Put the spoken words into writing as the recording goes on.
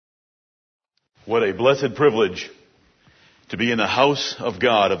What a blessed privilege to be in the house of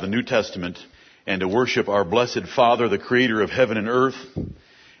God of the New Testament and to worship our blessed Father, the Creator of heaven and earth,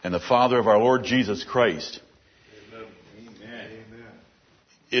 and the Father of our Lord Jesus Christ. Amen.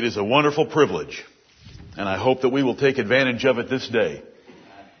 It is a wonderful privilege, and I hope that we will take advantage of it this day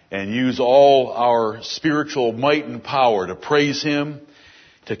and use all our spiritual might and power to praise Him,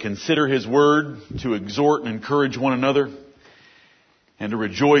 to consider His Word, to exhort and encourage one another, and to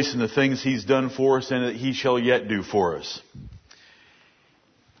rejoice in the things He's done for us and that He shall yet do for us.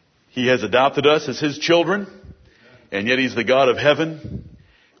 He has adopted us as His children, and yet He's the God of heaven.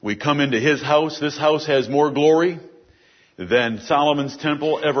 We come into His house. This house has more glory than Solomon's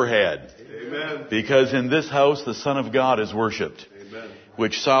temple ever had. Amen. Because in this house the Son of God is worshipped. Amen.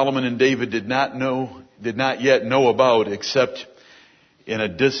 Which Solomon and David did not yet know about except in a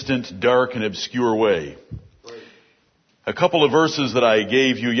distant, dark, and obscure way. A couple of verses that I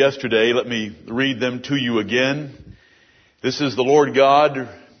gave you yesterday, let me read them to you again. This is the Lord God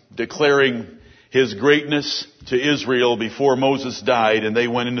declaring His greatness to Israel before Moses died and they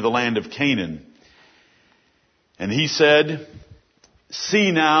went into the land of Canaan. And He said,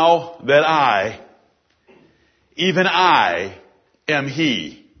 "See now that I, even I, am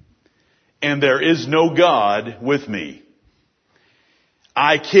He, and there is no God with me.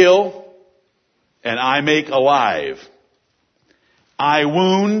 I kill and I make alive. I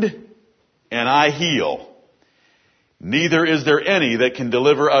wound and I heal. Neither is there any that can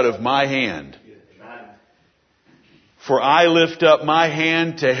deliver out of my hand. For I lift up my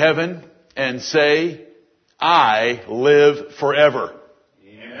hand to heaven and say, I live forever."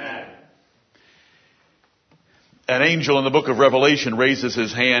 Amen. An angel in the book of Revelation raises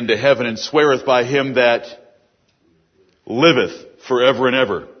his hand to heaven and sweareth by Him that liveth forever and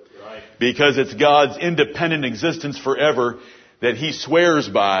ever. Right. Because it's God's independent existence forever that He swears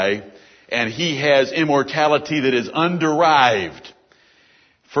by, and He has immortality that is underived.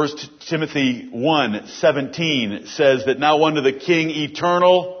 1 Timothy 1:17 says that now unto the King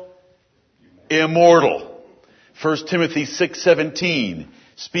eternal, immortal. 1 Timothy 6:17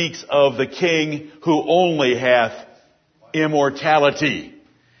 speaks of the King who only hath immortality,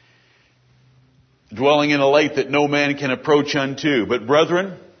 dwelling in a light that no man can approach unto. But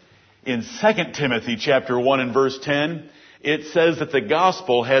brethren, in 2 Timothy chapter 1 and verse 10, it says that the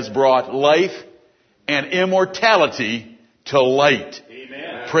gospel has brought life and immortality to light.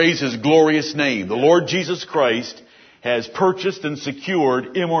 Amen. Praise His glorious name. The Lord Jesus Christ has purchased and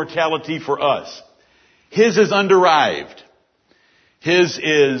secured immortality for us. His is underived. His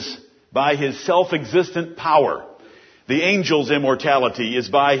is by His self-existent power. The angel's immortality is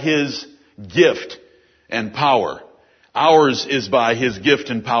by His gift and power. Ours is by His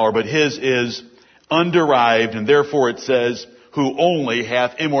gift and power, but His is underived, and therefore it says, who only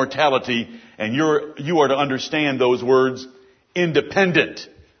hath immortality, and you are to understand those words, independent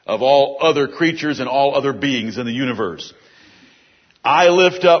of all other creatures and all other beings in the universe. I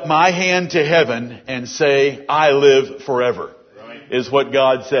lift up my hand to heaven and say, I live forever, right, is what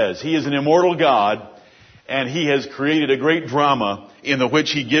God says. He is an immortal God, and He has created a great drama in the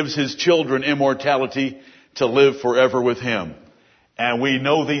which He gives His children immortality to live forever with Him. And we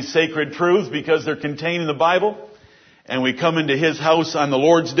know these sacred truths because they're contained in the Bible. And we come into His house on the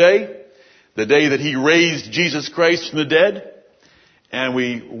Lord's Day, the day that He raised Jesus Christ from the dead, and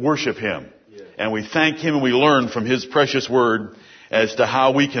we worship Him. Yeah. And we thank Him and we learn from His precious Word as to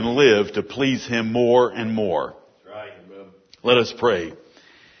how we can live to please Him more and more. Right. Let us pray.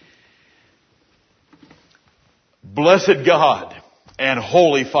 Blessed God and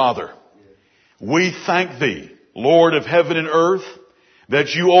Holy Father, we thank Thee, Lord of heaven and earth,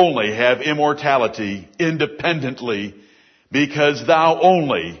 that You only have immortality independently because Thou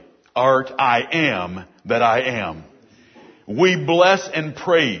only art I am that I am. We bless and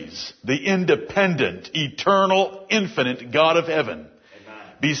praise the independent, eternal, infinite God of heaven,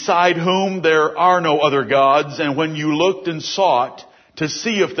 beside whom there are no other gods, and when You looked and sought to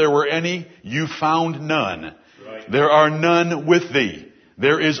see if there were any, You found none. Right. There are none with Thee.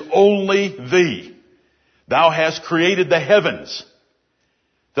 There is only Thee. Thou hast created the heavens,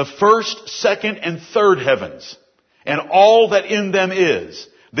 the first, second, and third heavens, and all that in them is,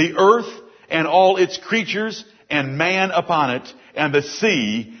 the earth and all its creatures, and man upon it, and the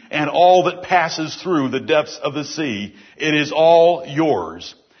sea, and all that passes through the depths of the sea. It is all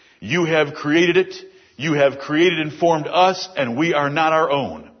Yours. You have created it. You have created and formed us, and we are not our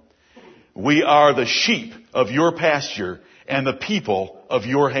own. We are the sheep of Your pasture and the people of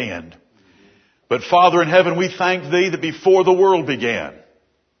Your hand. But Father in heaven, we thank Thee that before the world began,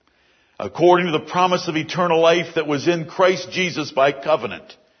 according to the promise of eternal life that was in Christ Jesus by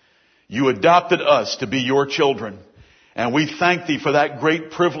covenant, You adopted us to be your children. And we thank Thee for that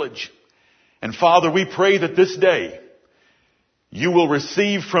great privilege. And Father, we pray that this day You will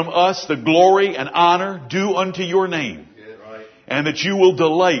receive from us the glory and honor due unto Your name. And that You will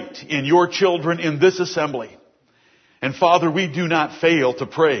delight in Your children in this assembly. And Father, we do not fail to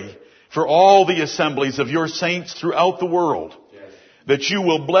pray for all the assemblies of Your saints throughout the world. That You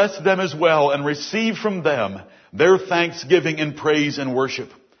will bless them as well and receive from them their thanksgiving and praise and worship.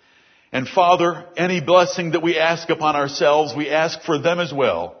 And Father, any blessing that we ask upon ourselves, we ask for them as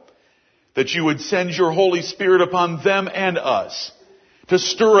well. That You would send Your Holy Spirit upon them and us to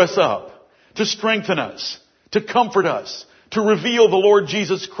stir us up, to strengthen us, to comfort us, to reveal the Lord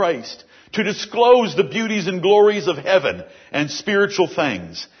Jesus Christ, to disclose the beauties and glories of heaven and spiritual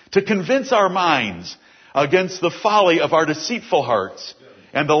things, to convince our minds against the folly of our deceitful hearts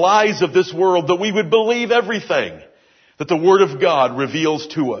and the lies of this world, that we would believe everything that the Word of God reveals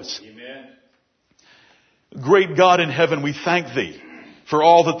to us. Amen. Great God in heaven, we thank Thee for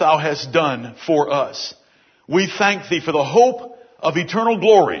all that Thou hast done for us. We thank Thee for the hope of eternal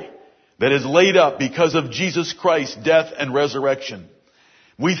glory that is laid up because of Jesus Christ's death and resurrection.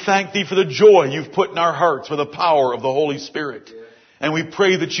 We thank Thee for the joy You've put in our hearts with the power of the Holy Spirit. And we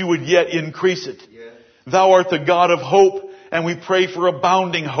pray that You would yet increase it. Thou art the God of hope, and we pray for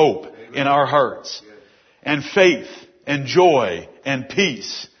abounding hope in our hearts, and faith and joy and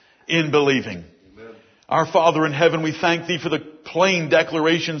peace in believing. Our Father in heaven, we thank Thee for the plain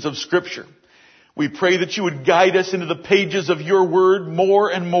declarations of Scripture. We pray that You would guide us into the pages of Your Word more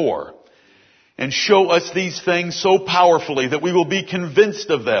and more, and show us these things so powerfully that we will be convinced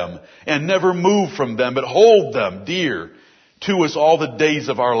of them and never move from them, but hold them dear to us all the days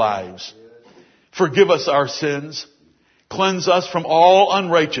of our lives. Forgive us our sins. Cleanse us from all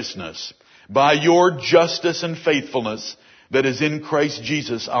unrighteousness by Your justice and faithfulness that is in Christ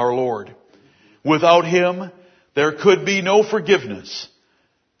Jesus our Lord. Without Him, there could be no forgiveness,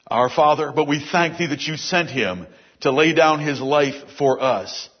 our Father, but we thank Thee that You sent Him to lay down His life for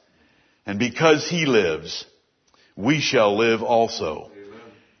us. And because He lives, we shall live also. Amen.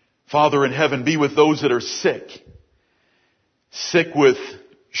 Father in heaven, be with those that are sick. Sick with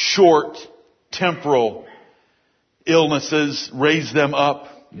short, temporal illnesses, raise them up.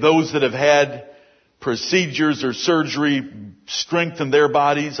 Those that have had procedures or surgery, strengthen their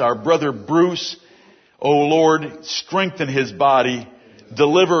bodies. Our brother Bruce, oh Lord, strengthen his body.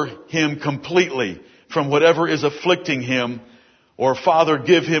 Deliver him completely from whatever is afflicting him. Or Father,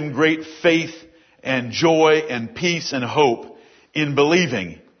 give him great faith and joy and peace and hope in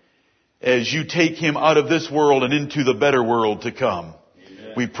believing as You take him out of this world and into the better world to come.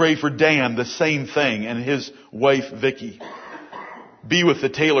 Amen. We pray for Dan, the same thing, and his wife Vicky. Be with the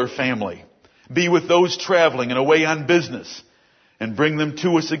Taylor family. Be with those traveling and away on business, and bring them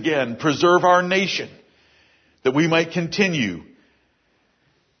to us again. Preserve our nation, that we might continue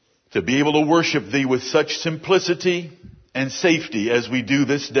to be able to worship Thee with such simplicity and safety as we do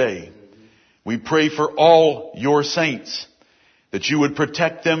this day. We pray for all Your saints, that You would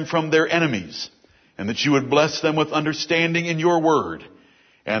protect them from their enemies, and that You would bless them with understanding in Your word,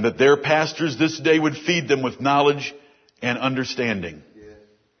 and that their pastors this day would feed them with knowledge and understanding.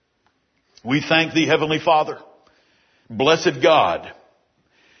 We thank Thee, Heavenly Father, blessed God,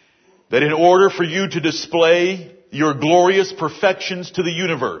 that in order for You to display Your glorious perfections to the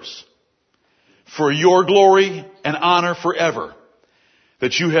universe, for Your glory and honor forever,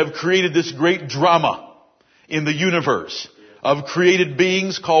 that You have created this great drama in the universe of created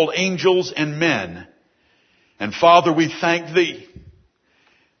beings called angels and men. And Father, we thank Thee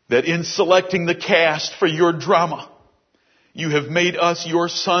that in selecting the cast for Your drama, You have made us Your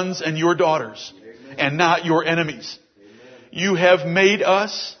sons and Your daughters, and not Your enemies. You have made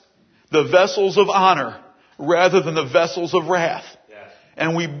us the vessels of honor rather than the vessels of wrath.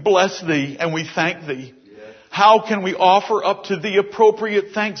 And we bless Thee and we thank Thee. How can we offer up to Thee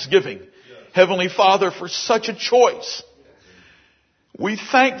appropriate thanksgiving, Heavenly Father, for such a choice? We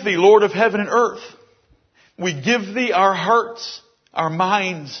thank Thee, Lord of heaven and earth. We give Thee our hearts, our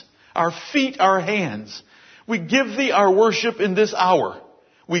minds, our feet, our hands. We give Thee our worship in this hour.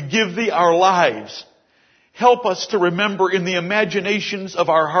 We give Thee our lives. Help us to remember in the imaginations of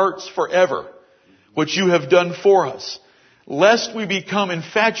our hearts forever what You have done for us, lest we become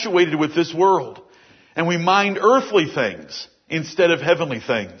infatuated with this world and we mind earthly things instead of heavenly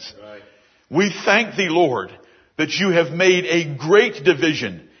things. Right. We thank Thee, Lord, that You have made a great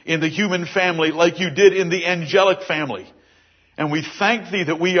division in the human family like You did in the angelic family. And we thank Thee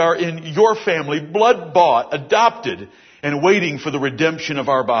that we are in Your family, blood-bought, adopted, and waiting for the redemption of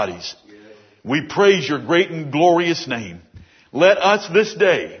our bodies. We praise Your great and glorious name. Let us this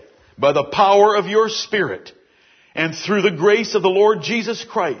day by the power of your Spirit, and through the grace of the Lord Jesus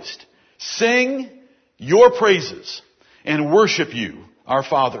Christ, sing your praises and worship you, our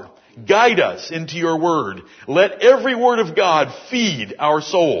Father. Guide us into your word. Let every word of God feed our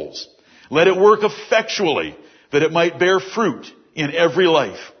souls. Let it work effectually, that it might bear fruit in every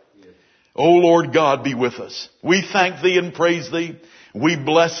life. O Lord God, be with us. We thank Thee and praise Thee. We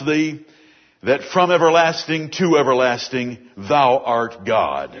bless Thee, that from everlasting to everlasting Thou art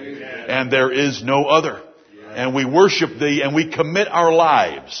God. Amen. And there is no other. Yeah. And we worship Thee and we commit our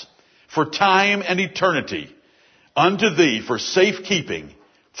lives for time and eternity unto Thee for safekeeping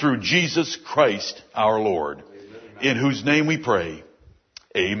through Jesus Christ our Lord. Amen. In whose name we pray.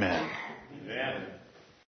 Amen. Amen.